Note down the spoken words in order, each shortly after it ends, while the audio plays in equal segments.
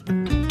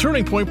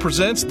Turning Point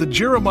presents the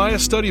Jeremiah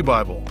Study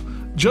Bible.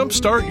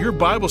 Jumpstart your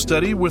Bible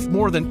study with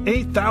more than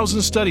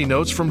 8,000 study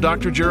notes from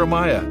Dr.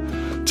 Jeremiah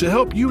to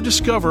help you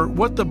discover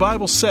what the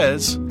Bible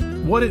says,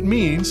 what it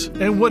means,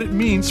 and what it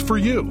means for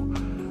you.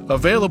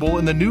 Available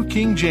in the New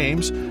King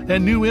James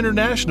and New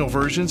International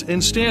versions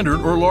in standard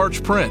or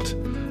large print,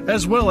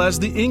 as well as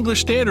the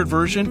English Standard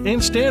Version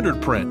in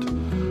standard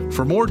print.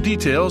 For more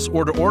details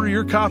or to order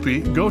your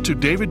copy, go to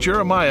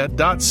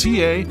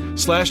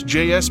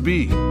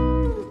davidjeremiah.ca/JSB.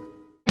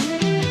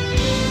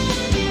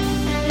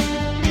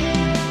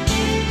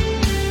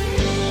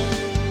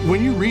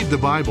 When you read the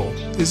Bible,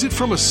 is it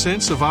from a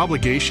sense of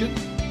obligation?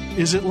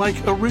 Is it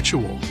like a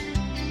ritual?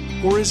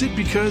 Or is it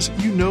because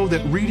you know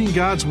that reading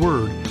God's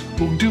Word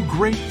will do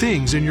great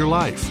things in your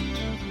life?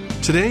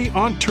 Today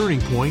on Turning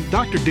Point,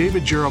 Dr.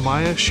 David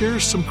Jeremiah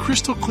shares some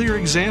crystal clear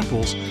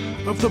examples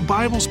of the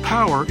Bible's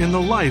power in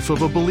the life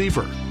of a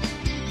believer.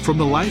 From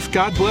the Life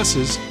God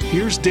Blesses,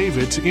 here's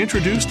David to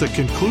introduce the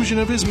conclusion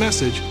of his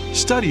message,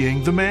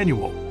 Studying the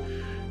Manual.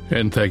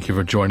 And thank you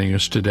for joining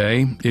us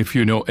today. If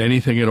you know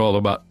anything at all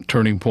about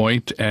Turning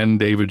Point and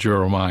David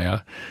Jeremiah,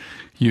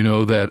 you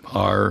know that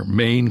our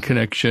main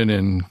connection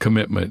and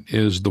commitment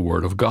is the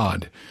Word of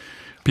God.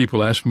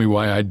 People ask me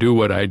why I do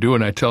what I do,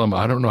 and I tell them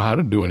I don't know how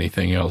to do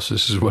anything else.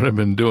 This is what I've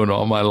been doing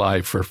all my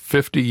life for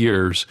 50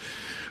 years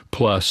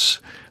plus.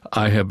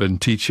 I have been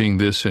teaching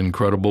this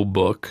incredible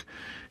book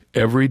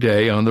every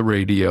day on the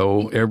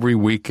radio, every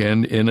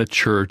weekend in a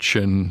church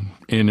and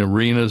in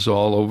arenas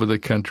all over the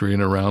country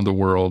and around the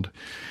world.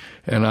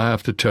 And I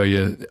have to tell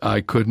you,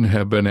 I couldn't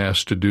have been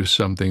asked to do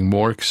something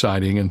more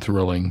exciting and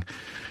thrilling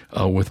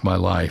with my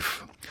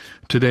life.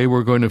 Today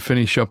we're going to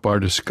finish up our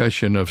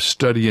discussion of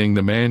studying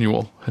the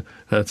manual.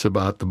 That's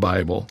about the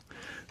Bible,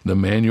 the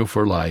manual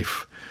for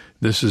life.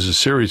 This is a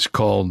series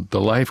called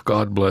The Life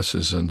God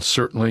Blesses, and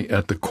certainly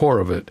at the core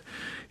of it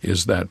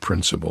is that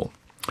principle.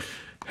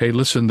 Hey,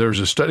 listen, there's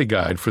a study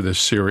guide for this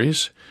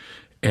series,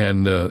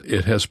 and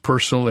it has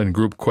personal and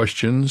group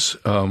questions.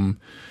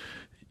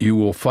 You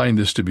will find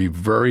this to be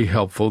very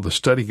helpful. The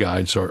study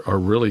guides are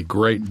really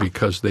great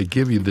because they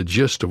give you the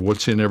gist of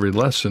what's in every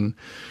lesson.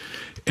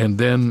 And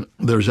then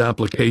there's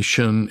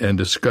application and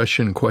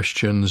discussion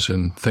questions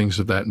and things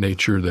of that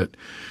nature that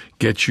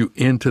get you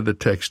into the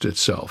text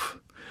itself.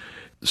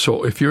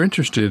 So if you're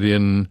interested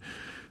in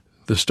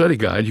the study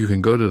guide, you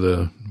can go to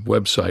the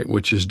website,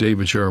 which is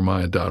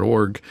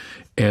davidjeremiah.org,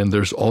 and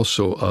there's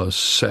also a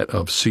set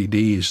of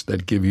CDs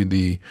that give you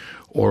the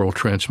oral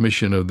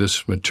transmission of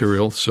this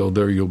material, so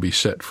there you'll be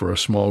set for a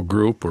small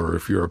group, or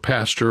if you're a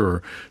pastor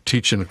or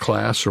teaching a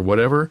class or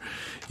whatever,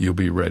 you'll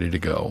be ready to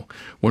go.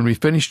 When we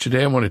finish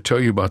today, I want to tell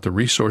you about the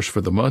resource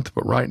for the month,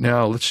 but right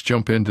now let's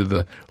jump into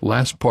the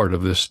last part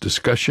of this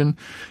discussion.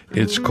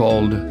 It's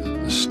called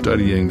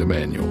Studying the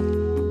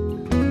Manual.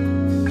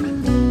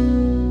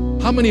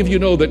 How many of you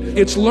know that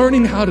it's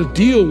learning how to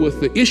deal with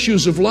the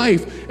issues of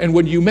life, and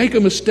when you make a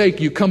mistake,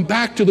 you come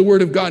back to the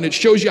Word of God, and it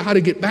shows you how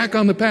to get back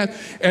on the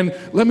path. And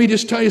let me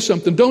just tell you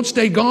something, don't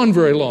stay gone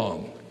very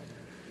long.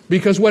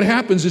 Because what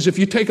happens is if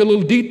you take a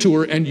little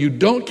detour and you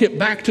don't get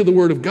back to the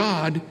Word of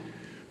God,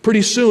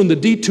 pretty soon the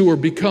detour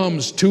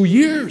becomes 2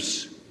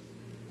 years.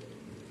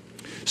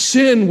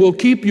 Sin will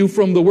keep you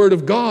from the Word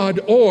of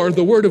God, or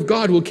the Word of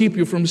God will keep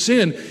you from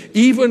sin.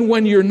 Even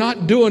when you're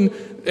not doing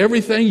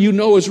everything you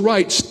know is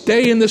right,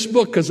 stay in this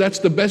book, because that's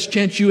the best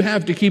chance you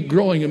have to keep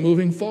growing and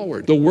moving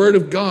forward. The Word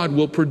of God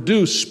will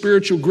produce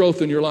spiritual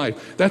growth in your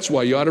life. That's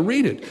why you ought to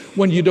read it.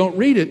 When you don't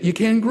read it, you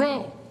can't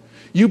grow.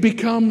 You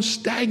become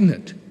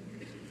stagnant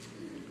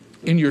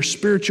in your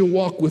spiritual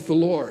walk with the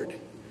Lord.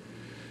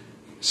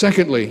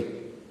 Secondly,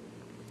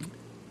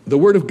 the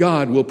Word of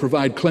God will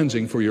provide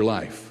cleansing for your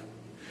life.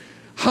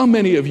 How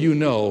many of you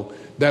know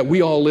that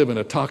we all live in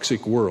a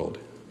toxic world?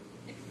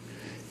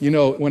 You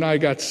know, when I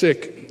got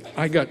sick,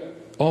 I got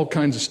all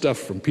kinds of stuff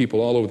from people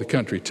all over the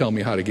country telling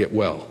me how to get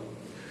well.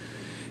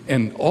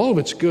 And all of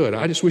it's good.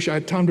 I just wish I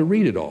had time to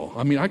read it all.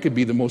 I mean, I could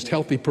be the most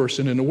healthy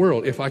person in the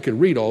world if I could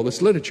read all this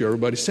literature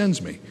everybody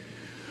sends me.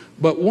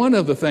 But one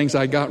of the things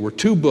I got were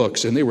 2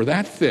 books, and they were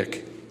that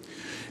thick.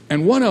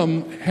 And one of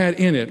them had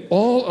in it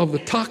all of the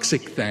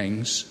toxic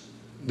things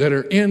that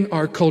are in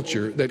our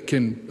culture that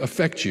can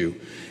affect you.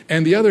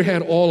 And the other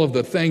had all of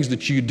the things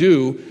that you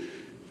do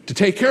to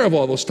take care of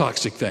all those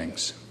toxic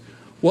things.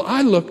 Well,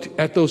 I looked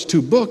at those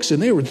 2 books, and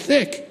they were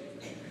thick.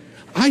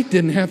 I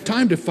didn't have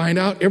time to find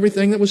out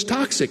everything that was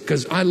toxic,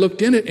 because I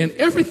looked in it, and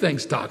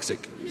everything's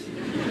toxic.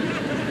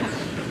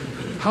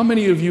 How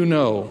many of you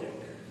know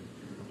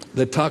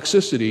that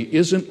toxicity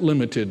isn't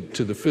limited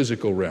to the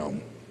physical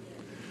realm?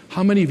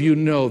 How many of you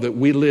know that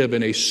we live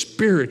in a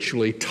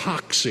spiritually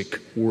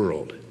toxic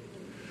world,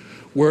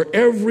 where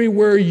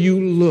everywhere you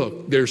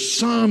look, there's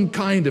some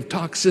kind of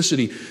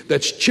toxicity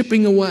that's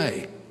chipping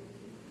away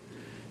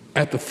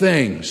at the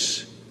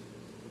things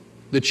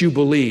that you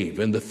believe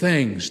and the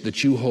things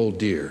that you hold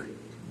dear.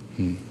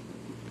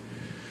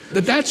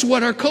 That's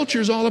what our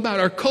culture is all about.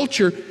 Our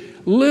culture,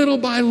 little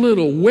by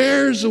little,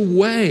 wears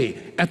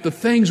away at the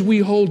things we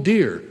hold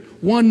dear.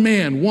 One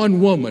man, one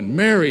woman,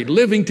 married,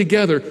 living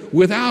together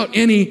without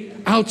any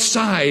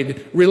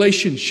outside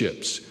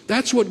relationships.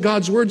 That's what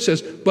God's Word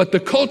says. But the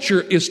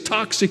culture is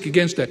toxic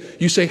against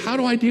that. You say, how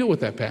do I deal with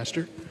that,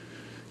 Pastor?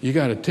 You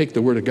got to take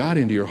the Word of God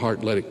into your heart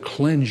and let it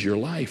cleanse your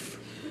life.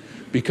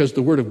 Because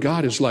the Word of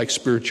God is like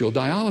spiritual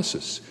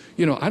dialysis.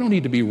 You know, I don't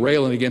need to be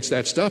railing against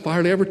that stuff. I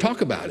hardly ever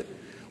talk about it.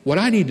 What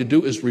I need to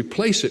do is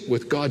replace it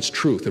with God's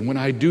truth. And when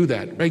I do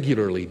that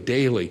regularly,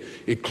 daily,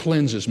 it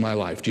cleanses my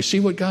life. Do you see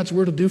what God's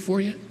Word will do for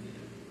you?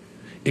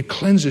 It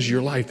cleanses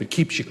your life. It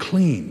keeps you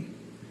clean.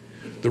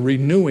 The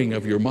renewing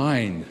of your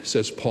mind,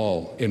 says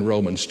Paul in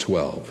Romans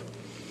 12.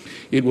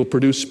 It will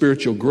produce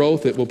spiritual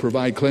growth. It will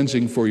provide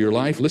cleansing for your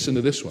life. Listen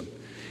to this one.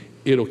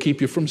 It'll keep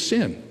you from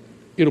sin.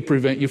 It'll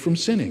prevent you from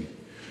sinning.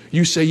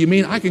 You say, you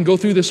mean I can go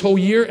through this whole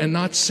year and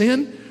not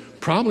sin?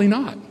 Probably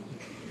not.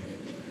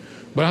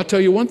 But I'll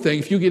tell you one thing,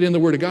 if you get in the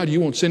Word of God, you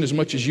won't sin as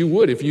much as you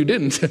would if you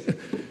didn't.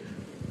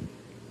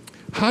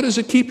 How does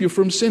it keep you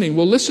from sinning?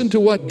 Well, listen to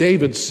what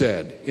David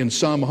said in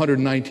Psalm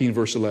 119,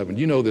 verse 11.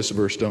 You know this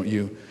verse, don't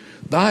you?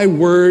 Thy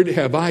word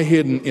have I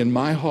hidden in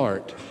my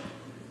heart,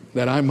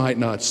 that I might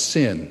not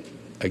sin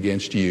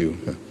against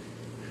you.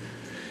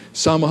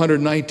 Psalm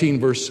 119,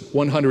 verse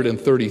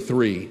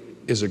 133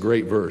 is a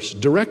great verse.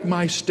 Direct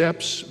my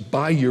steps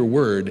by your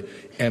word,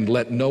 and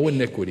let no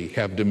iniquity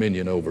have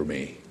dominion over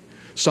me.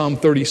 Psalm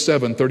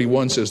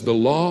 37:31 says, the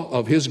law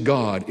of his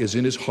God is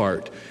in his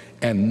heart,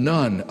 and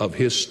none of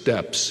his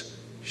steps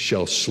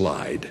shall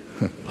slide.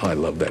 I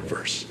love that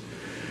verse.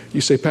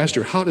 You say,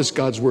 Pastor, how does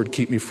God's word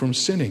keep me from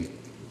sinning?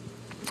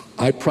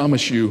 I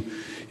promise you,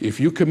 if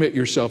you commit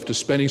yourself to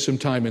spending some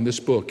time in this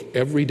book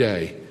every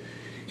day,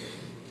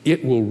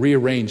 it will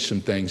rearrange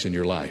some things in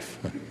your life.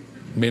 You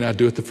may not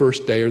do it the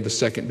first day or the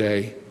second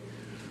day,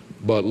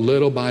 but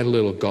little by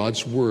little,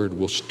 God's word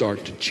will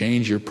start to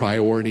change your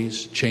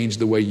priorities, change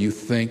the way you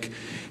think.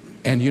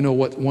 And you know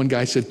what? One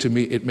guy said to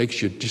me, it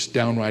makes you just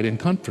downright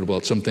uncomfortable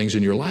at some things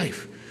in your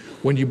life.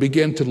 When you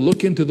begin to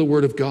look into the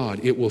Word of God,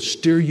 it will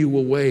steer you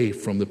away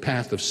from the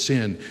path of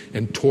sin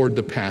and toward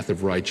the path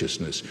of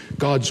righteousness.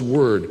 God's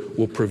Word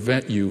will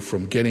prevent you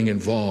from getting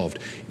involved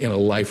in a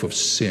life of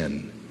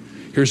sin.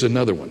 Here's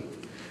another one.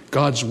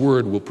 God's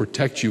Word will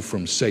protect you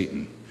from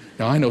Satan.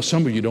 Now, I know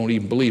some of you don't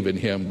even believe in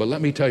him, but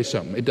let me tell you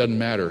something. It doesn't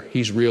matter.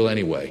 He's real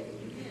anyway.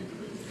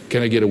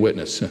 Can I get a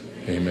witness?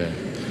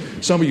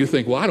 Amen. Some of you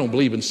think, well, I don't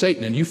believe in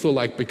Satan, and you feel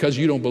like because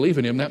you don't believe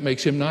in him, that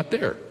makes him not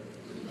there.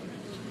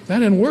 That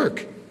didn't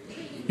work.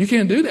 You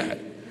can't do that.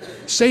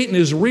 Satan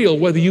is real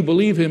whether you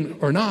believe him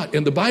or not.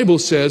 And the Bible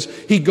says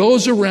he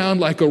goes around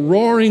like a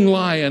roaring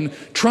lion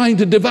trying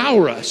to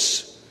devour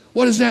us.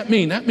 What does that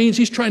mean? That means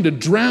he's trying to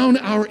drown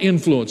our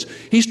influence.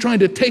 He's trying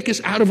to take us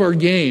out of our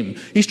game.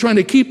 He's trying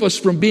to keep us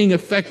from being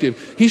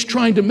effective. He's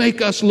trying to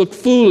make us look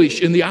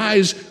foolish in the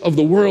eyes of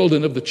the world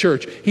and of the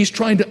church. He's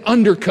trying to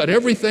undercut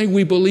everything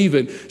we believe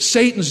in.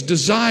 Satan's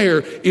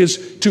desire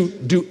is to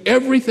do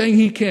everything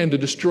he can to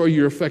destroy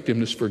your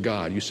effectiveness for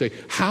God. You say,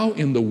 how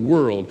in the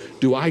world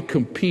do I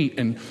compete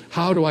and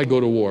how do I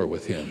go to war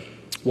with him?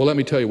 Well, let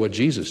me tell you what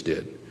Jesus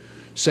did.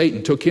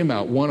 Satan took him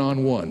out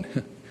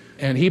one-on-one.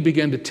 And he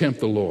began to tempt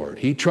the Lord.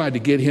 He tried to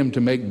get him to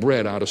make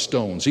bread out of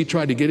stones. He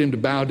tried to get him to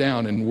bow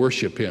down and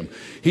worship him.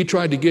 He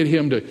tried to get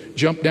him to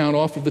jump down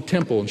off of the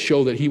temple and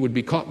show that he would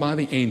be caught by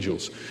the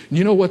angels. And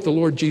you know what the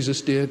Lord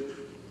Jesus did?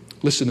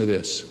 Listen to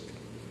this.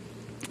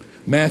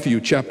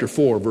 Matthew chapter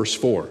 4, verse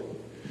 4.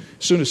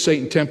 As soon as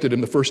Satan tempted him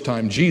the first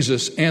time,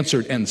 Jesus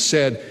answered and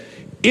said,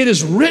 it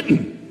is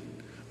written,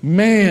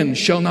 man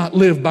shall not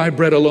live by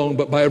bread alone,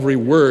 but by every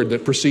word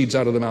that proceeds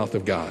out of the mouth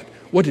of God.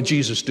 What did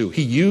Jesus do?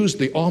 He used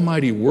the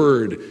almighty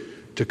word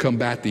to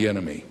combat the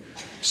enemy.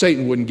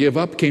 Satan wouldn't give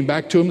up, came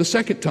back to him the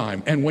second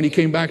time. And when he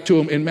came back to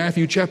him in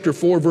Matthew chapter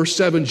 4, verse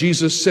 7,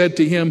 Jesus said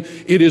to him,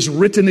 it is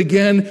written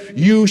again,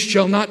 you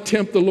shall not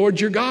tempt the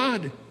Lord your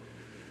God.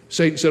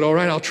 Satan said, all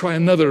right, I'll try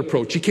another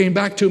approach. He came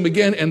back to him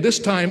again, and this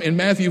time in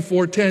Matthew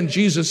 4:10,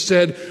 Jesus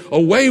said,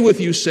 away with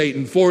you,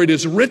 Satan, for it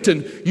is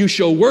written, you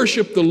shall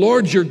worship the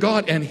Lord your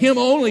God, and him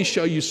only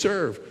shall you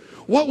serve.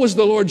 What was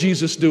the Lord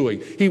Jesus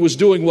doing? He was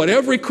doing what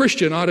every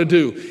Christian ought to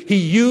do. He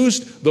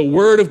used the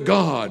Word of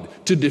God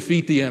to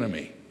defeat the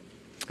enemy.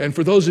 And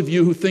for those of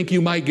you who think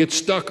you might get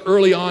stuck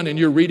early on in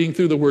your reading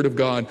through the Word of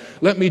God,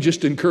 let me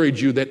just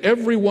encourage you that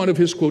every one of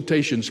his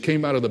quotations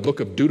came out of the book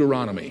of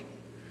Deuteronomy.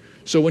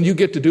 So when you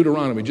get to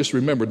Deuteronomy, just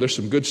remember there's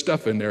some good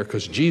stuff in there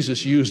because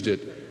Jesus used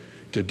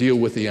it to deal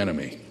with the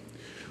enemy.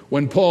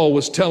 When Paul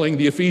was telling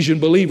the Ephesian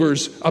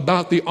believers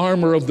about the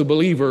armor of the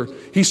believer,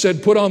 he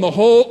said, put on the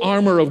whole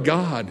armor of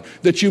God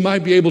that you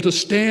might be able to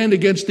stand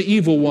against the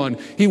evil one.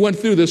 He went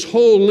through this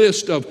whole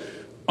list of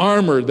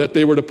armor that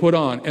they were to put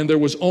on, and there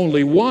was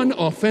only one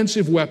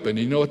offensive weapon.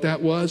 You know what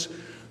that was?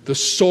 The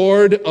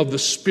sword of the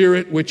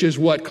Spirit, which is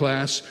what,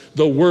 class?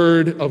 The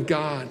Word of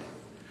God.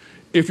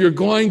 If you're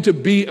going to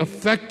be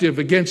effective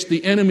against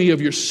the enemy of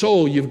your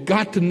soul, you've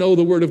got to know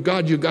the Word of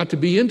God. You've got to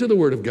be into the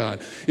Word of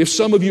God. If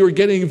some of you are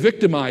getting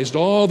victimized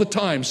all the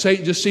time,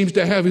 Satan just seems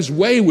to have his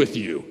way with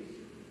you.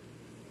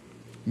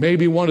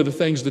 Maybe one of the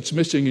things that's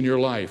missing in your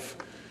life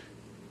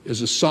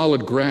is a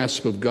solid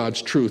grasp of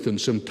God's truth and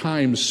some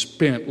time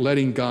spent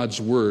letting God's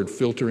word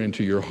filter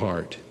into your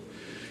heart.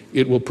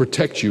 It will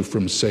protect you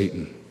from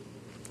Satan.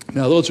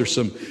 Now, those are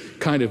some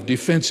kind of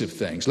defensive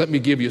things. Let me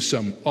give you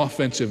some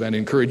offensive and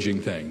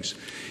encouraging things.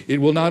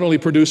 It will not only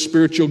produce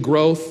spiritual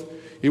growth,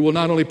 it will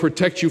not only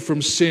protect you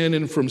from sin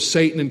and from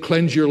Satan and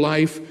cleanse your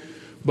life,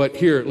 but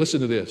here,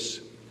 listen to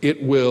this.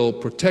 It will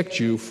protect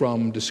you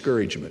from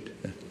discouragement.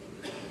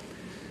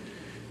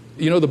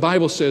 You know, the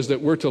Bible says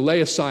that we're to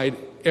lay aside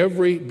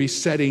every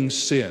besetting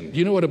sin.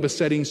 You know what a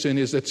besetting sin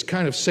is? That's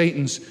kind of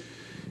Satan's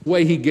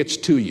way he gets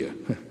to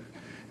you.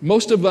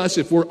 Most of us,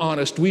 if we're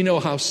honest, we know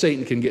how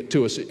Satan can get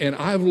to us. And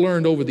I've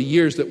learned over the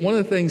years that one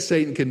of the things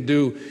Satan can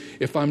do,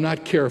 if I'm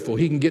not careful,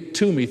 he can get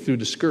to me through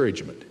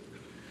discouragement.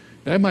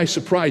 That might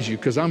surprise you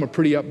because I'm a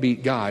pretty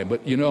upbeat guy,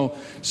 but you know,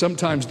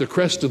 sometimes the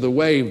crest of the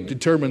wave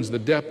determines the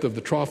depth of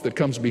the trough that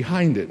comes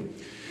behind it.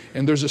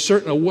 And there's a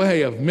certain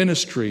way of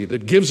ministry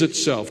that gives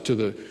itself to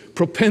the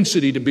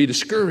propensity to be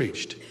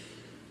discouraged.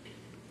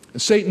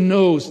 And Satan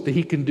knows that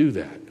he can do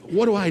that.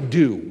 What do I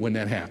do when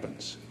that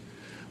happens?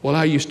 Well,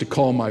 I used to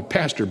call my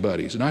pastor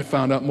buddies, and I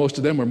found out most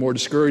of them were more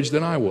discouraged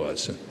than I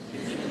was.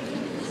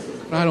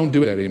 I don't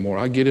do that anymore.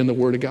 I get in the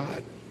Word of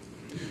God.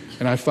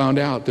 And I found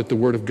out that the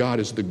Word of God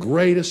is the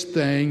greatest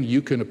thing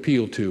you can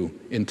appeal to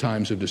in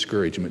times of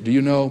discouragement. Do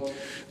you know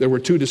there were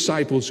 2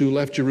 disciples who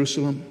left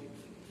Jerusalem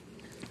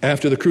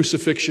after the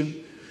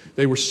crucifixion?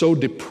 They were so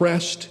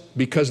depressed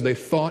because they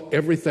thought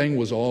everything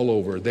was all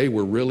over. They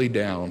were really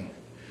down.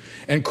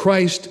 And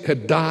Christ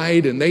had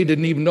died, and they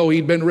didn't even know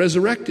he'd been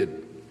resurrected.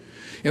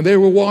 And they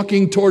were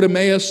walking toward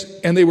Emmaus,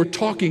 and they were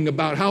talking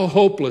about how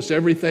hopeless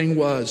everything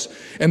was.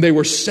 And they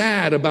were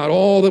sad about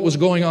all that was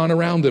going on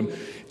around them.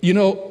 You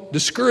know,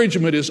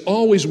 discouragement is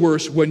always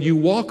worse when you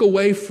walk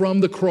away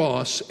from the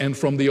cross and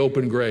from the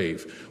open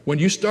grave. When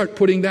you start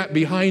putting that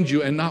behind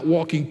you and not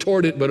walking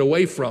toward it but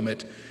away from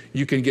it,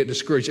 you can get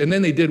discouraged. And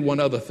then they did one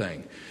other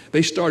thing.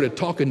 They started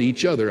talking to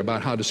each other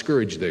about how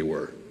discouraged they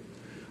were.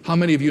 How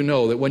many of you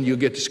know that when you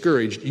get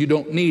discouraged, you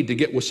don't need to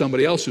get with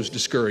somebody else who's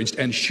discouraged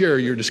and share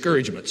your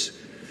discouragements?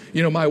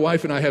 You know, my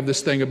wife and I have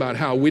this thing about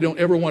how we don't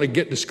ever want to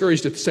get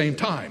discouraged at the same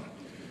time.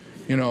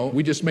 You know,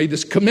 we just made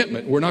this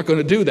commitment. We're not going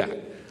to do that.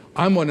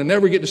 I'm going to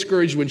never get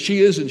discouraged when she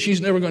is, and she's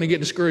never going to get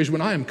discouraged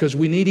when I am, because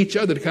we need each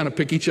other to kind of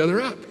pick each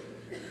other up.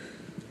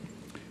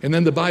 And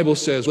then the Bible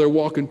says they're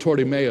walking toward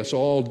Emmaus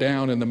all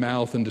down in the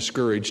mouth and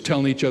discouraged,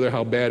 telling each other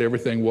how bad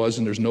everything was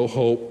and there's no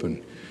hope.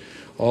 And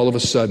all of a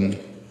sudden,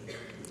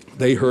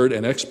 they heard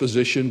an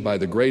exposition by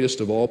the greatest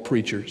of all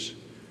preachers.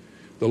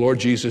 The Lord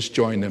Jesus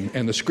joined them.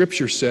 And the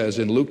scripture says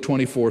in Luke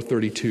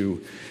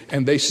 24:32,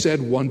 and they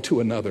said one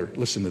to another,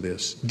 listen to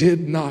this,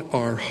 did not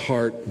our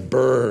heart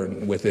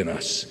burn within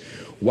us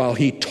while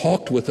he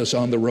talked with us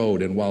on the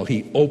road and while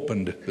he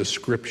opened the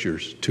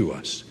scriptures to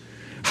us?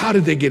 How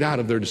did they get out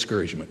of their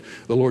discouragement?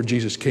 The Lord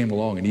Jesus came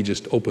along and he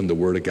just opened the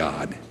Word of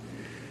God.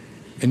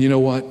 And you know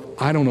what?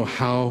 I don't know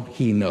how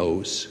he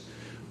knows.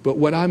 But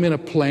when I'm in a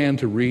plan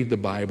to read the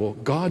Bible,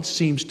 God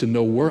seems to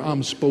know where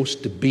I'm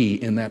supposed to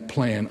be in that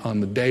plan on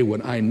the day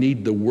when I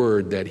need the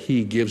word that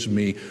he gives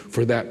me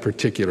for that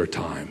particular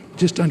time.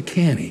 Just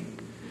uncanny.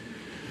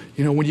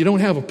 You know, when you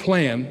don't have a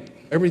plan,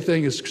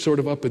 everything is sort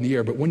of up in the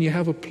air. But when you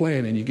have a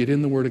plan and you get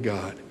in the Word of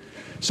God,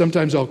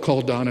 sometimes I'll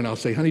call Don and I'll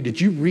say, honey, did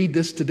you read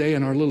this today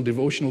in our little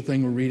devotional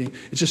thing we're reading?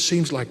 It just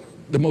seems like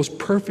the most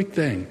perfect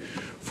thing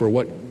for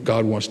what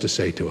God wants to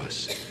say to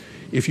us.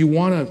 If you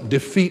want to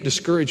defeat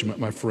discouragement,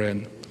 my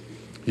friend,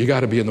 you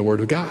got to be in the Word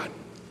of God.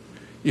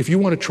 If you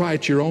want to try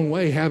it your own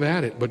way, have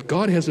at it. But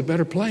God has a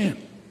better plan.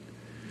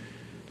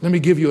 Let me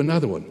give you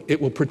another one. It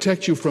will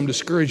protect you from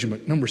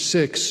discouragement. Number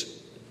 6,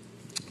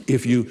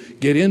 if you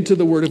get into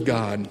the Word of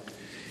God,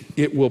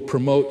 it will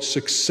promote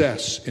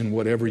success in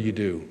whatever you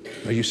do.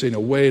 Now you say, no,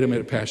 wait a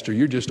minute, Pastor,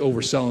 you're just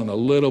overselling a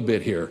little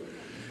bit here.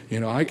 You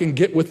know, I can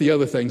get with the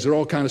other things. They're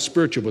all kind of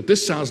spiritual, but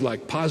this sounds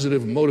like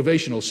positive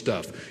motivational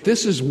stuff.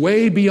 This is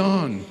way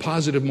beyond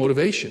positive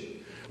motivation.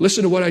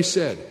 Listen to what I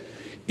said.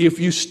 If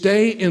you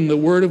stay in the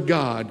Word of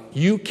God,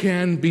 you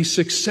can be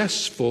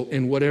successful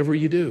in whatever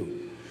you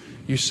do.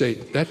 You say,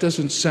 that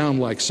doesn't sound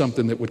like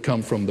something that would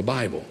come from the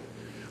Bible.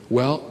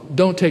 Well,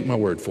 don't take my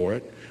word for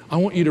it. I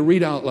want you to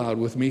read out loud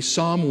with me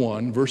Psalm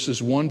 1,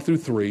 verses 1 through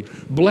 3.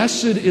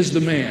 Blessed is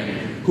the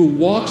man who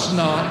walks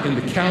not in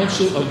the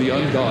counsel of the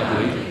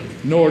ungodly,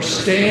 nor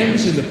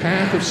stands in the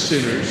path of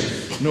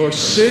sinners, nor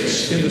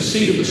sits in the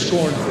seat of the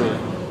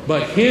scornful.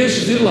 But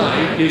his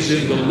delight is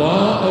in the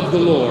law of the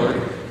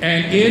Lord,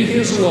 and in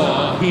his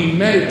law he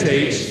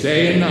meditates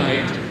day and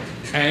night.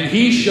 And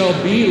he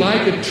shall be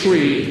like a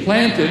tree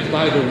planted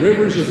by the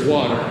rivers of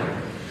water,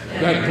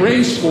 that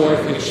brings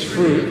forth its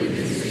fruit,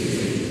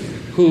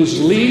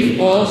 whose leaf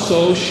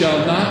also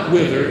shall not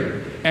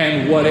wither,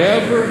 and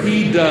whatever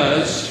he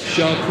does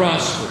shall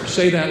prosper.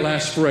 Say that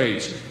last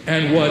phrase.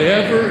 And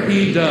whatever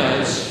he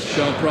does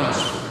shall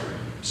prosper.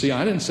 See,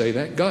 I didn't say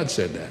that. God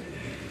said that.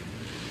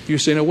 You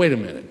say, now wait a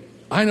minute.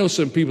 I know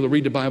some people that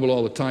read the Bible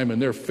all the time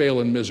and they're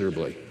failing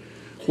miserably.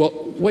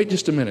 Well, wait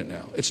just a minute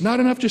now. It's not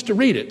enough just to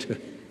read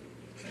it.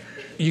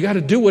 you got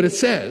to do what it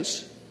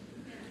says.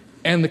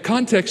 And the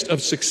context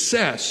of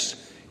success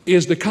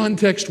is the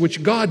context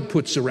which God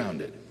puts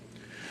around it.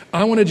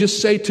 I want to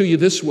just say to you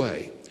this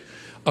way.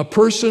 A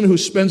person who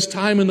spends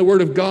time in the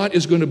Word of God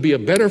is going to be a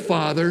better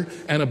father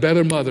and a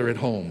better mother at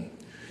home.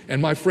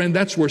 And my friend,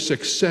 that's where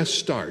success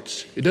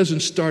starts. It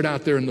doesn't start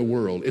out there in the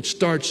world. It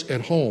starts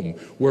at home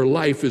where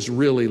life is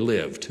really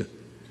lived.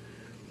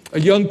 A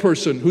young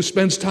person who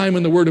spends time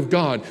in the Word of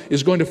God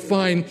is going to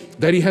find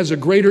that he has a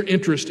greater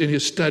interest in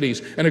his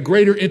studies and a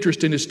greater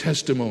interest in his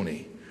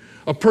testimony.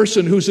 A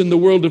person who's in the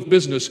world of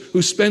business,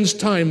 who spends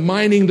time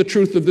mining the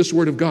truth of this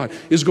Word of God,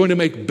 is going to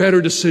make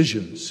better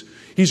decisions.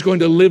 He's going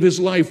to live his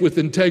life with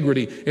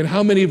integrity. And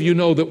how many of you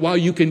know that while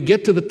you can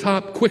get to the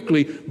top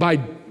quickly by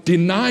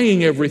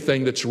denying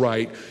everything that's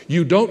right,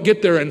 you don't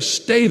get there and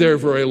stay there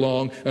very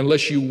long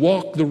unless you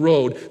walk the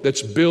road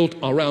that's built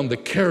around the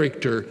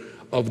character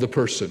of the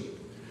person.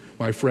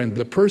 My friend,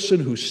 the person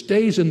who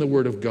stays in the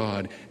Word of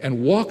God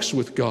and walks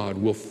with God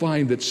will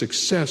find that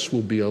success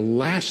will be a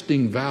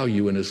lasting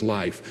value in his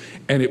life,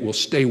 and it will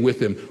stay with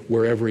him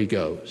wherever he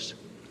goes.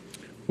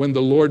 When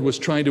the Lord was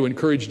trying to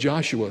encourage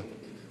Joshua,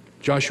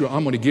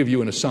 I'm going to give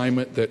you an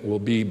assignment that will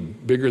be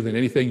bigger than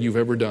anything you've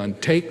ever done.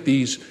 Take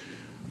these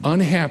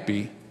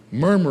unhappy,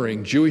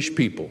 murmuring Jewish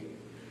people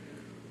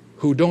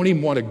who don't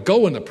even want to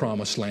go in the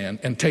promised land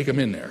and take them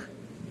in there.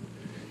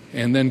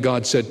 And then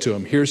God said to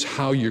him, here's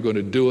how you're going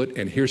to do it,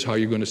 and here's how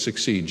you're going to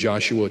succeed.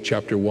 Joshua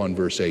chapter 1,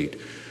 verse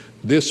 8.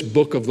 This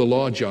book of the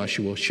law,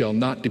 Joshua, shall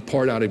not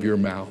depart out of your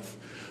mouth,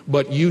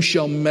 but you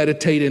shall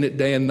meditate in it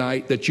day and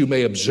night, that you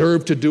may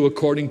observe to do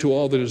according to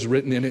all that is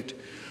written in it.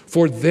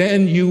 For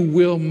then you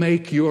will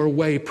make your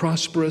way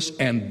prosperous,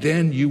 and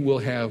then you will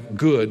have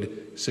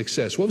good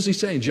success. What was he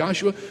saying?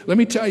 Joshua, let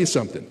me tell you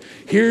something.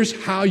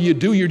 Here's how you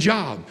do your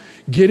job.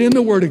 Get in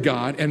the Word of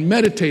God and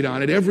meditate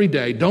on it every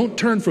day. Don't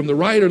turn from the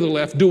right or the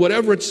left. Do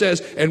whatever it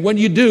says, and when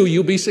you do,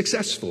 you'll be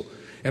successful.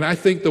 And I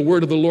think the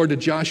word of the Lord to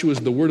Joshua is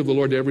the word of the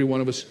Lord to every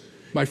one of us.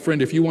 My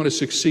friend, if you want to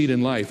succeed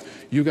in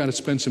life, you've got to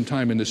spend some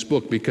time in this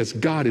book, because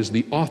God is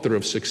the author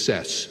of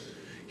success.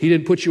 He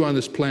didn't put you on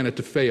this planet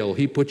to fail.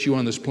 He put you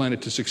on this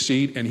planet to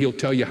succeed, and He'll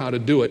tell you how to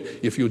do it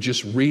if you'll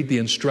just read the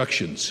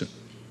instructions.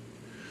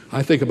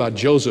 I think about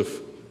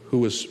Joseph, who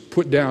was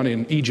put down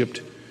in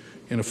Egypt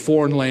in a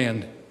foreign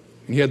land.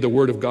 He had the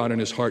Word of God in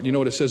his heart. You know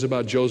what it says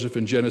about Joseph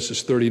in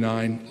Genesis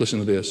 39? Listen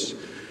to this.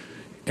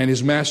 And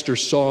his master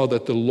saw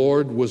that the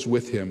Lord was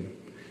with him,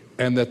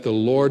 and that the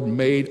Lord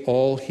made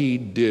all he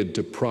did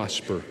to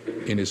prosper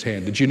in his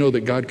hand. Did you know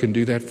that God can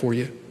do that for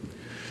you?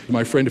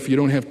 My friend, if you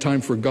don't have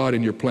time for God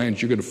in your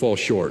plans, you're going to fall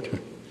short.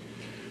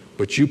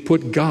 But you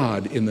put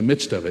God in the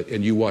midst of it,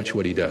 and you watch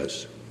what He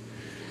does.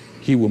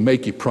 He will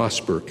make you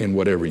prosper in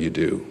whatever you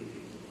do.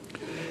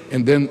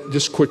 And then,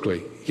 just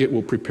quickly, it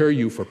will prepare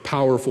you for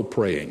powerful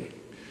praying.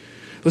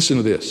 Listen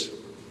to this.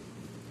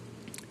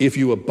 If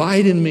you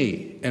abide in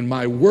me and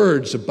my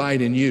words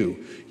abide in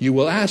you, you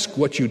will ask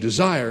what you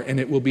desire and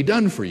it will be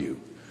done for you.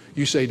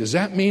 You say, does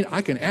that mean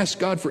I can ask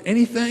God for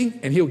anything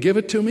and He'll give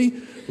it to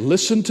me?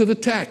 Listen to the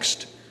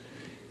text.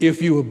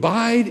 If you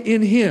abide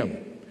in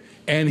Him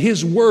and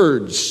His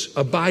words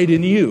abide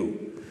in you,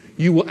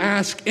 you will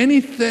ask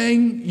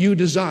anything you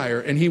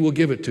desire and He will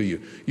give it to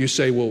you. You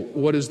say, well,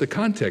 what is the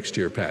context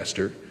here,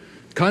 Pastor?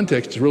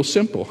 Context is real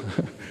simple.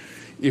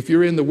 If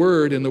you're in the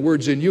Word and the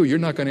Word's in you, you're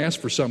not going to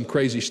ask for some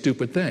crazy,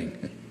 stupid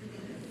thing.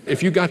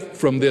 If you got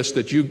from this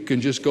that you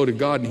can just go to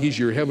God and He's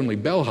your heavenly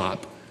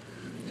bellhop,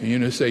 and you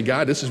know, say,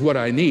 God, this is what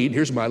I need,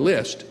 here's my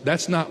list.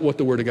 That's not what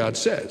the Word of God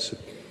says.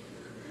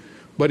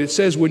 But it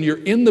says when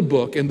you're in the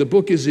book and the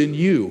book is in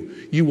you,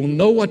 you will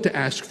know what to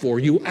ask for.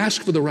 You will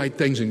ask for the right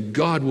things and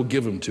God will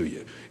give them to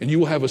you. And you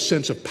will have a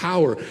sense of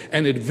power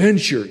and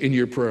adventure in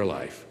your prayer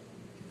life.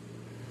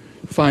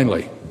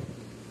 Finally,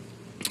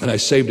 and I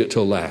saved it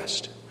till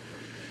last,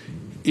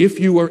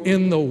 if you are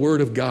in the Word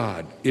of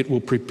God, it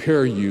will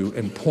prepare you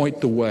and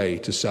point the way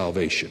to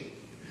salvation.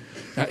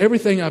 Now,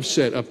 everything I've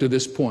said up to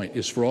this point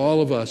is for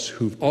all of us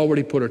who've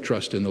already put our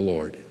trust in the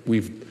Lord.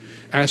 We've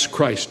asked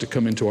Christ to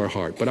come into our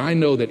heart. But I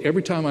know that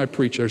every time I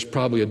preach, there's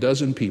probably a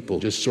dozen people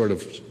just sort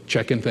of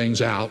checking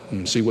things out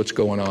and see what's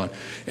going on.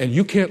 And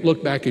you can't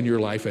look back in your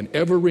life and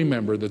ever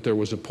remember that there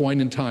was a point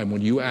in time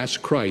when you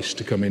asked Christ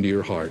to come into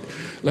your heart.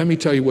 Let me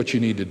tell you what you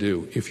need to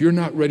do. If you're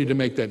not ready to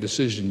make that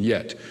decision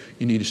yet,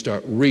 you need to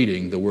start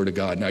reading the Word of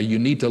God. Now, you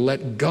need to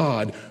let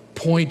God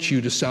point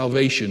you to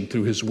salvation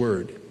through His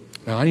Word.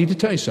 Now, I need to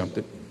tell you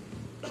something.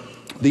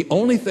 The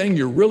only thing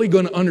you're really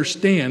going to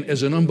understand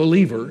as an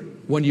unbeliever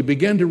when you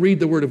begin to read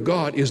the Word of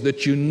God is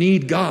that you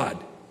need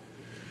God.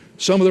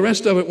 Some of the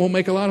rest of it won't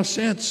make a lot of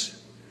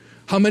sense.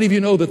 How many of you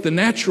know that the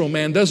natural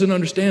man doesn't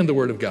understand the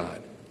Word of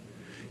God?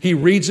 He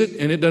reads it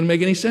and it doesn't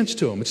make any sense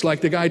to him. It's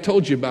like the guy I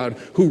told you about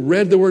who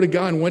read the Word of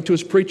God and went to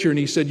his preacher and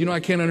he said, you know,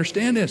 I can't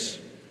understand this.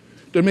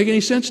 Doesn't make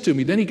any sense to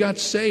me. Then he got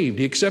saved.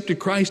 He accepted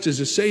Christ as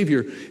his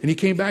Savior and he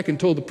came back and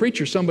told the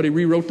preacher somebody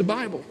rewrote the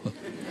Bible.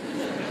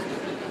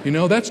 You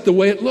know, that's the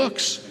way it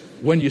looks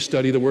when you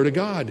study the Word of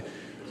God.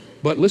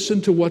 But listen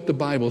to what the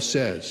Bible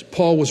says.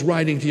 Paul was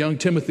writing to young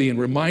Timothy and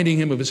reminding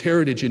him of his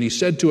heritage, and he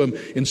said to him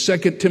in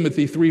 2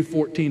 Timothy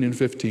 3:14 and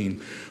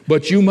 15,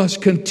 "But you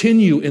must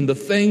continue in the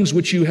things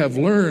which you have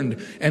learned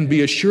and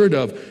be assured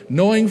of,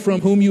 knowing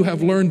from whom you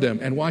have learned them."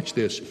 And watch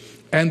this.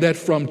 "And that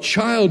from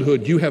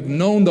childhood you have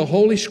known the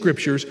Holy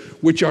Scriptures,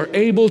 which are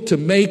able to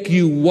make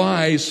you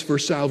wise for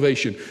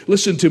salvation."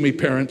 Listen to me,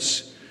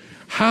 parents.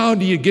 How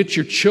do you get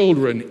your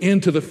children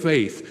into the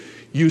faith?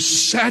 You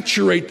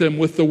saturate them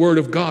with the Word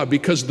of God,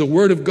 because the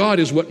Word of God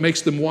is what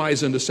makes them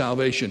wise unto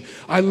salvation.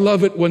 I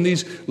love it when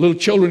these little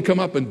children come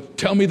up and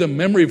tell me the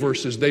memory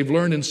verses they've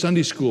learned in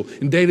Sunday school,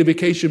 in daily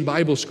vacation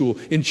Bible school,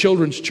 in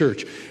children's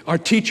church. Our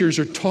teachers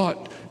are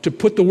taught to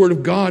put the Word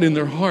of God in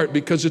their heart,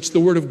 because it's the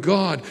Word of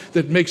God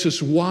that makes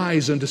us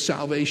wise unto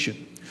salvation.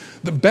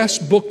 The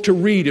best book to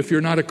read if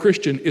you're not a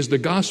Christian is the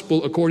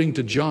Gospel according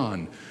to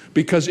John,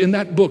 because in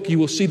that book you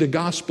will see the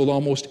gospel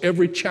almost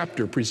every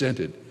chapter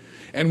presented.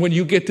 And when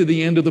you get to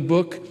the end of the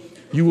book,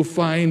 you will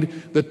find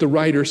that the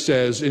writer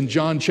says in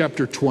John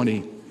chapter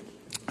 20,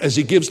 as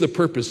he gives the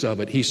purpose of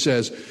it, he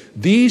says,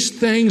 "These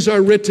things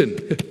are written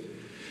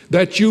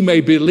that you may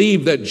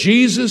believe that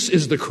Jesus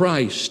is the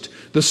Christ,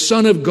 the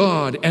Son of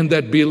God, and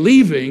that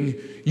believing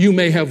you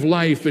may have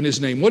life in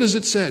His name." What does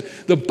it say?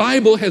 The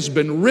Bible has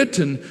been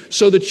written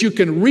so that you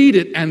can read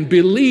it and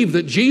believe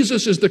that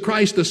Jesus is the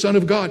Christ, the Son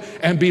of God,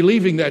 and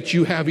believing that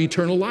you have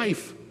eternal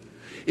life.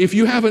 If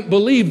you haven't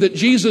believed that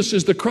Jesus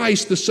is the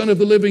Christ, the Son of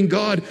the living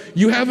God,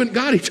 you haven't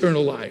got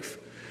eternal life.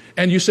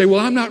 And you say,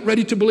 "Well, I'm not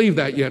ready to believe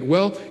that yet."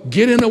 Well,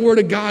 get in the Word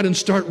of God and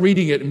start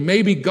reading it. And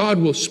maybe God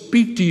will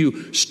speak to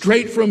you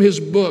straight from His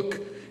book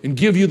and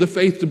give you the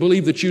faith to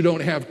believe that you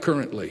don't have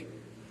currently.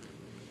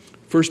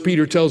 1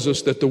 Peter tells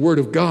us that the Word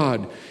of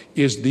God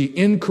is the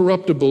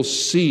incorruptible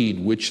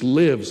seed which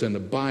lives and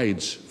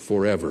abides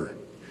forever.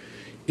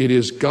 It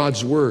is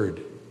God's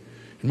Word.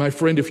 And my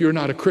friend, if you're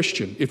not a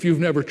Christian, if you've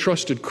never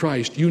trusted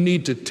Christ, you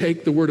need to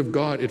take the Word of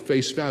God at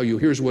face value.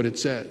 Here's what it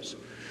says.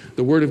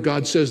 The Word of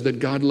God says that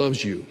God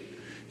loves you,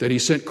 that He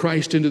sent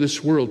Christ into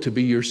this world to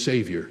be your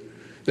Savior,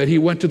 that He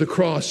went to the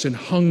cross and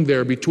hung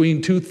there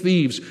between two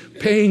thieves,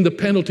 paying the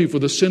penalty for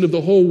the sin of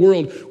the whole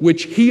world,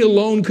 which He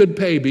alone could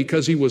pay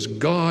because He was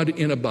God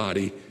in a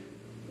body.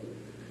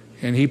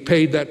 And He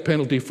paid that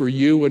penalty for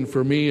you and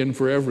for me and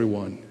for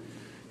everyone.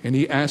 And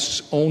He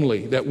asks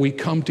only that we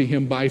come to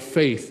Him by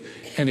faith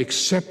and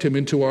accept Him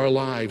into our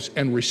lives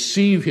and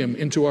receive Him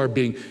into our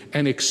being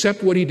and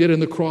accept what He did on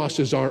the cross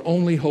as our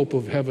only hope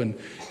of heaven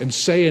and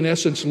say, in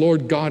essence,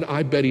 "Lord God,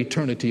 I bet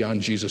eternity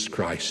on Jesus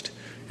Christ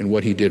and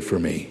what He did for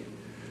me."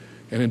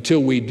 And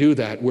until we do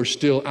that, we're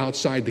still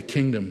outside the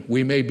kingdom.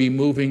 We may be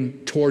moving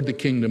toward the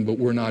kingdom, but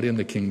we're not in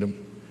the kingdom.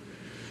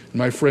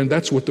 My friend,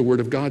 that's what the Word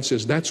of God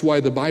says. That's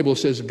why the Bible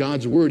says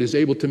God's Word is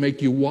able to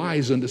make you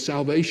wise unto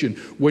salvation.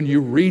 When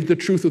you read the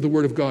truth of the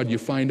Word of God, you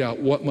find out,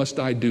 what must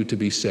I do to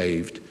be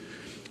saved?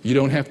 You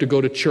don't have to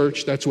go to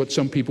church. That's what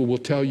some people will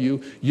tell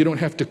you. You don't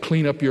have to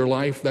clean up your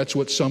life. That's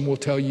what some will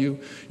tell you.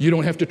 You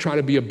don't have to try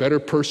to be a better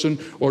person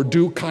or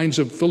do kinds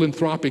of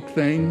philanthropic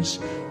things.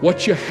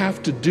 What you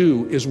have to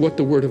do is what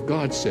the Word of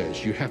God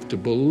says. You have to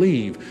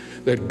believe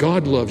that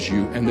God loves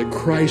you and that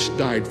Christ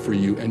died for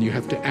you, and you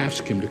have to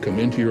ask Him to come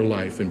into your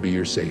life and be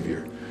your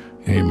Savior.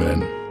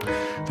 Amen.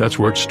 That's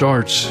where it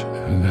starts.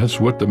 And that's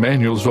what the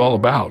manual is all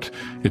about.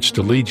 It's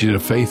to lead you to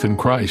faith in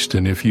Christ.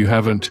 And if you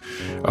haven't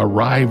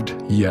arrived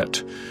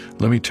yet,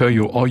 let me tell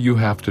you, all you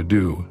have to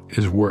do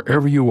is,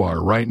 wherever you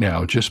are right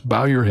now, just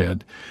bow your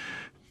head.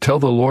 Tell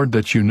the Lord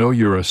that you know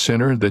you're a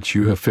sinner, that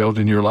you have failed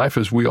in your life,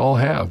 as we all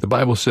have. The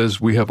Bible says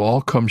we have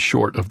all come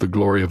short of the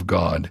glory of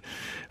God.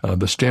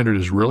 The standard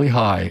is really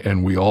high,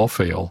 and we all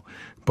fail.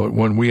 But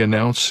when we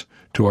announce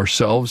to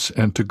ourselves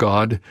and to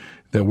God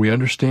that we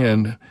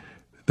understand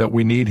that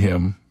we need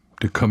Him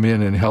to come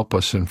in and help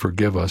us and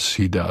forgive us,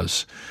 He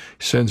does.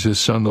 He sends His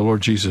Son, the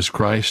Lord Jesus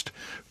Christ,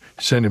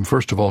 send Him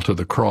first of all to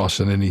the cross,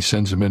 and then He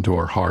sends Him into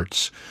our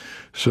hearts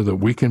so that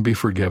we can be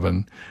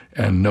forgiven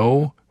and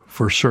know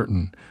for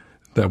certain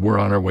that we're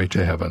on our way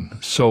to heaven.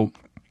 So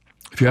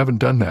if you haven't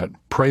done that,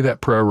 pray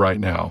that prayer right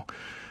now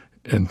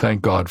and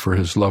thank God for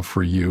His love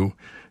for you,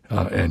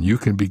 and you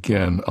can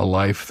begin a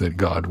life that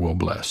God will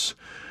bless.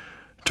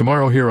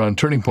 Tomorrow here on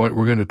Turning Point,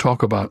 we're going to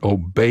talk about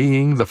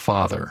obeying the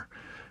Father,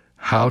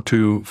 how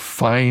to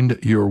find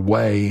your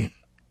way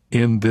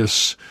in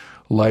this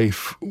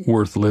life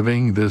worth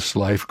living, this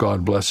life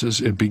God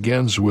blesses. It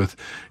begins with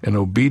an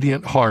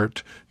obedient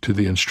heart to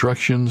the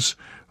instructions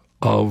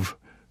of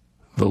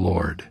the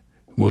Lord.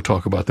 We'll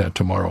talk about that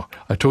tomorrow.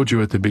 I told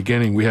you at the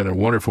beginning we had a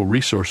wonderful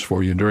resource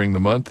for you during the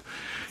month.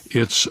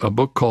 It's a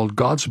book called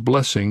God's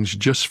Blessings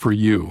Just for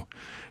You.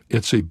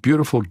 It's a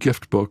beautiful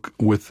gift book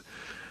with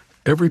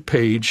every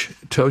page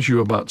tells you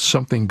about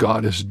something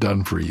God has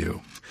done for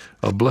you,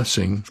 a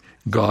blessing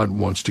God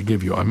wants to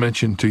give you. I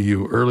mentioned to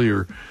you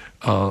earlier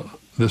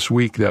this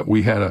week that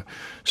we had a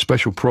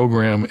special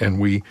program, and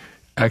we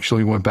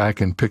actually went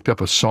back and picked up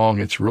a song.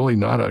 It's really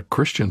not a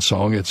Christian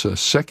song. It's a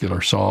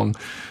secular song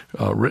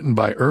written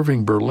by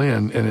Irving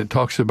Berlin, and it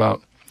talks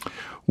about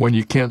when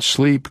you can't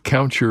sleep,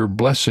 count your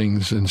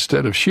blessings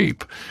instead of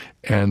sheep.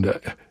 And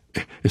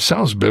it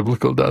sounds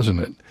biblical, doesn't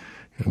it?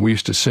 We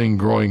used to sing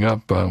growing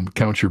up,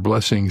 count your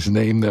blessings,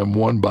 name them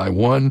one by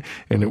one,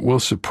 and it will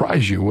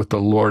surprise you what the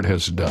Lord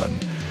has done.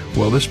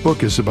 Well, this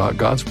book is about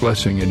God's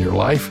blessing in your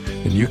life,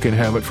 and you can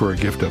have it for a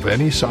gift of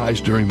any size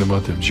during the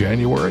month of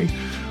January.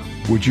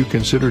 Would you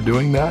consider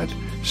doing that?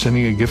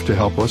 Sending a gift to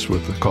help us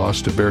with the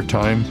cost to bear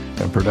time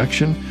and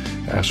production?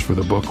 Ask for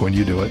the book when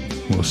you do it.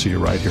 We'll see you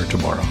right here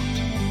tomorrow.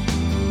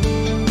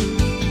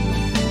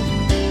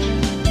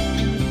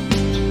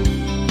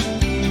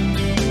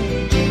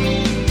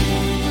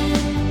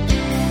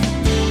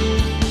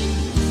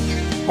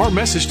 Our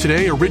message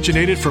today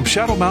originated from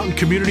Shadow Mountain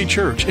Community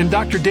Church and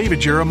Dr. David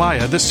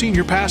Jeremiah, the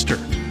senior pastor.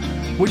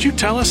 Would you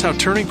tell us how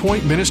Turning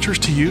Point ministers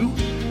to you?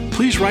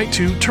 Please write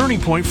to Turning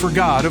Point for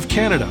God of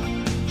Canada,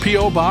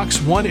 P.O. Box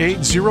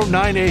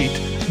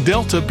 18098,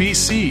 Delta,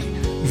 BC,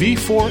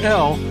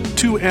 V4L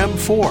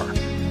 2M4.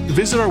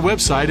 Visit our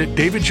website at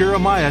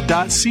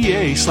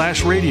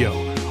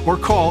davidjeremiah.ca/radio or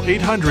call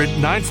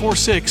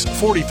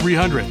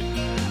 800-946-4300.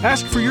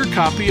 Ask for your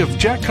copy of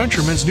Jack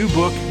Countryman's new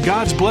book,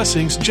 God's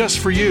Blessings Just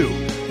for You.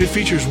 It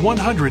features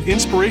 100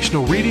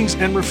 inspirational readings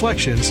and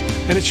reflections,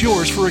 and it's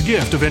yours for a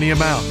gift of any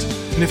amount.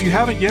 And if you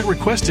haven't yet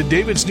requested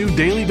David's new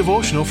daily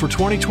devotional for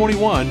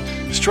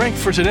 2021, Strength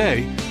for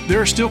Today,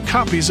 there are still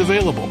copies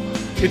available.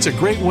 It's a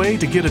great way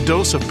to get a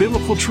dose of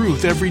biblical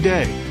truth every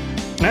day.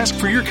 Ask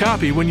for your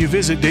copy when you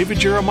visit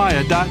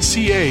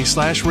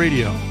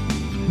davidjeremiah.ca/radio.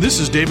 This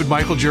is David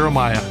Michael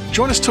Jeremiah.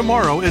 Join us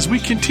tomorrow as we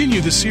continue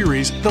the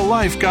series, The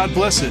Life God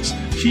Blesses,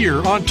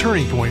 here on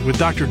Turning Point with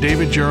Dr.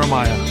 David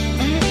Jeremiah.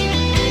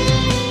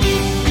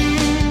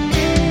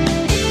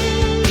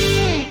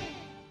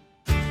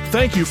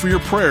 Thank you for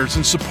your prayers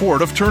and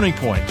support of Turning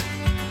Point.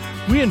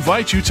 We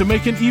invite you to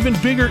make an even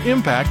bigger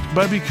impact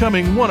by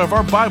becoming one of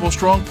our Bible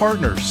Strong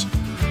partners,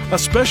 a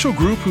special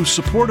group whose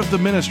support of the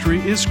ministry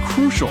is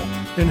crucial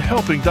in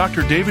helping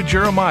Dr. David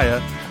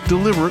Jeremiah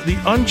deliver the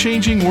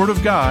unchanging Word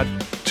of God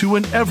to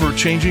an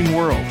ever-changing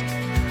world.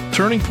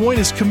 Turning Point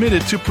is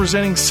committed to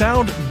presenting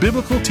sound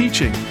biblical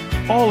teaching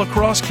all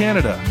across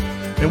Canada.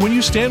 And when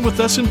you stand with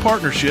us in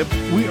partnership,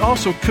 we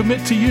also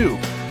commit to you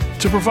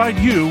to provide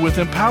you with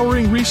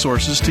empowering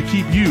resources to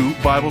keep you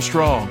Bible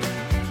strong.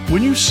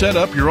 When you set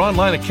up your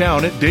online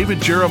account at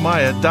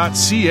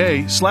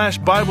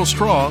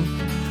davidjeremiah.ca/BibleStrong,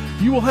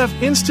 you will have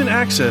instant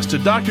access to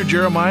Dr.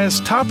 Jeremiah's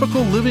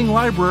Topical Living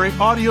Library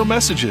audio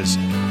messages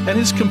and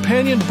his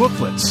companion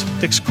booklets,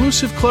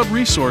 exclusive club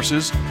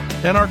resources,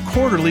 and our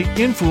quarterly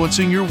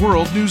Influencing Your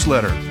World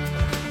newsletter.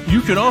 You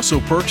can also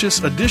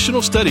purchase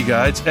additional study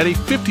guides at a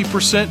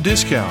 50%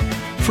 discount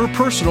for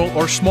personal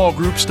or small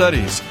group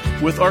studies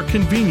with our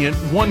convenient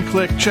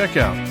one-click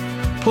checkout.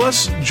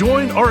 Plus,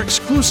 join our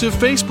exclusive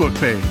Facebook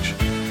page.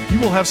 You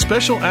will have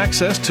special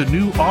access to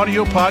new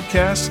audio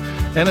podcasts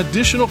and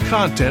additional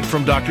content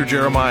from Dr.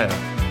 Jeremiah.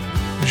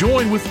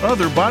 Join with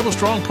other Bible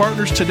Strong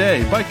partners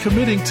today by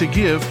committing to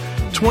give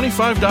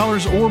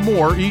 $25 or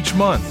more each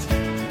month.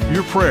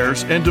 Your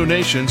prayers and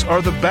donations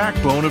are the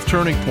backbone of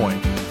Turning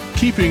Point,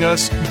 keeping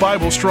us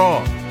Bible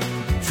strong.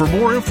 For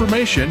more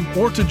information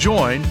or to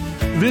join,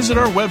 visit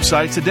our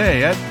website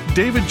today at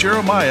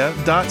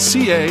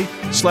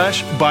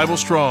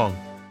davidjeremiah.ca/BibleStrong.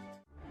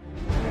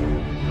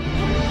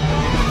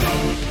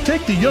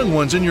 Take the young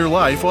ones in your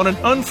life on an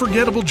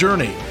unforgettable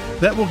journey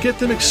that will get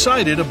them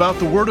excited about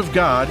the Word of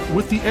God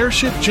with the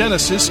Airship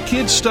Genesis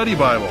Kids Study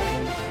Bible.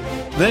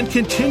 Then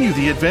continue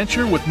the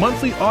adventure with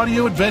monthly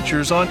audio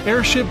adventures on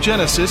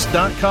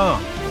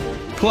airshipgenesis.com.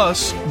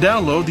 Plus,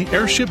 download the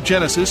Airship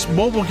Genesis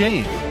mobile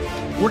game,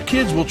 where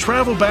kids will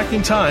travel back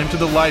in time to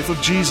the life of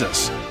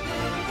Jesus.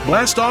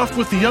 Blast off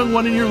with the young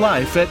one in your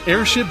life at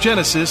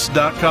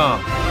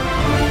airshipgenesis.com.